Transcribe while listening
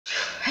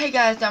Hey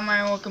guys,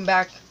 Dynamite, welcome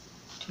back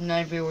to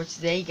another video.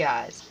 Today,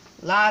 guys,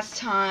 last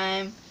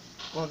time,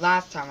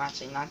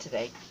 actually, not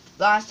today.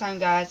 Last time,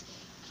 guys,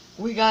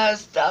 we got our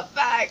stuff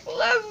back.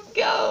 Let's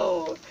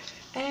go!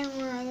 And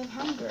we're out of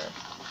hunger.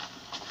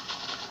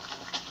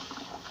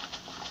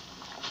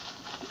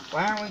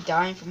 Why aren't we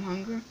dying from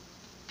hunger?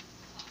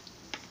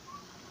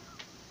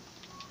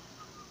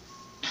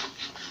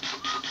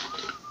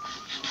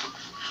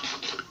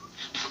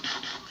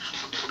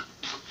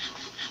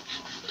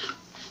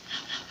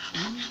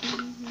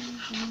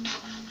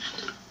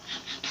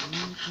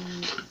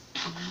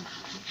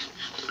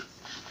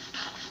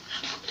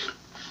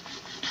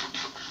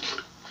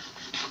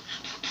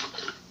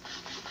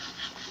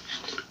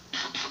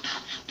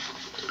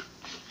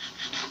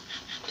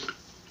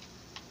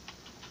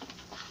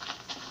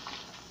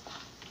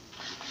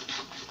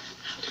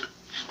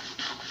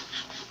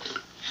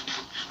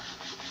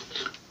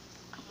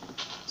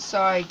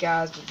 Sorry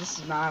guys, but this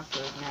is not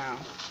food now.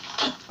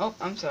 Oh,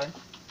 I'm sorry.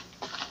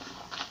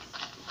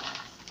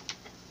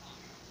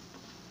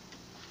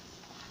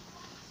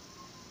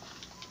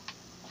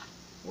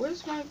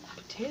 Where's my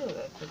potato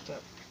that I picked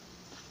up?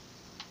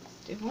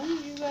 Did one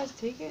of you guys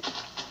take it?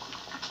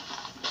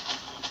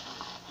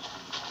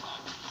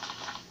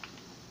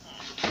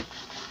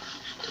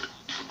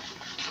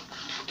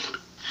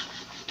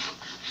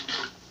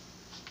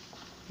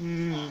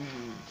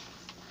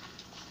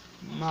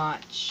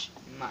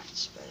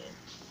 Much better.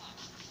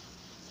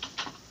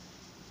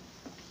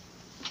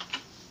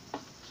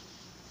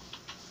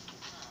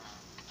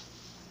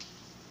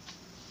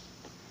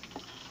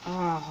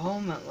 Oh,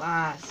 home at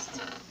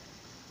last.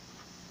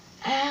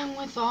 And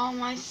with all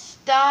my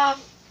stuff.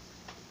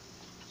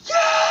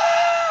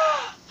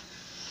 Yeah!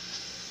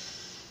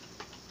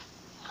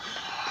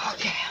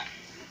 Okay.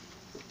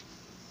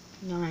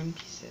 9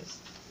 pieces.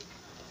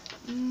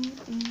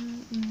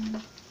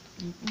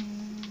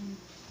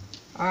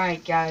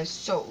 Alright guys,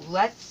 so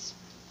let's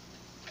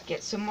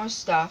get some more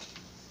stuff.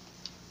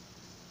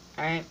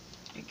 Alright,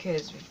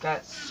 because we've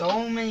got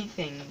so many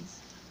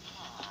things.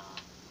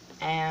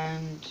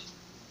 And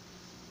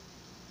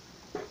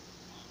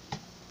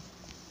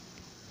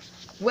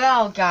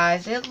well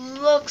guys, it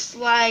looks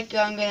like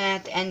I'm gonna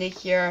have to end it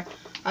here.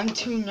 I'm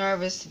too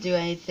nervous to do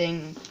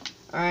anything.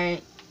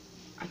 Alright,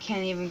 I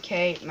can't even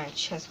carry my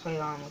chest plate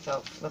on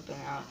without flipping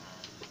out.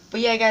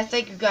 But yeah guys,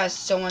 thank you guys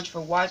so much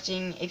for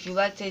watching. If you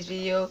liked today's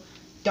video,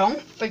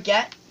 don't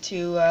forget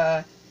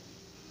to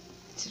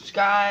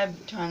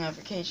subscribe, turn on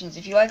notifications.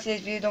 If you like today's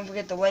video, don't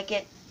forget to like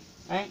it.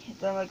 Alright, hit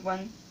that like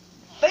button.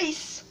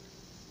 Face!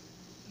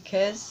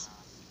 Because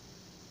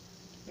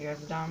we are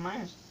the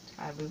Dynamites.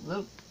 Gotta be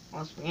blue.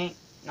 Else we ain't.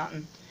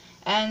 Nothing.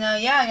 And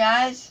yeah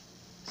guys,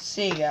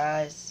 see you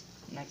guys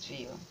next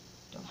video.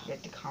 Don't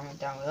forget to comment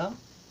down below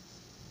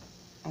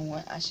on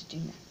what I should do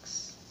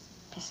next.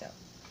 Peace out.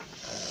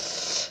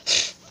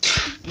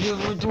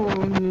 You're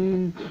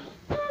doing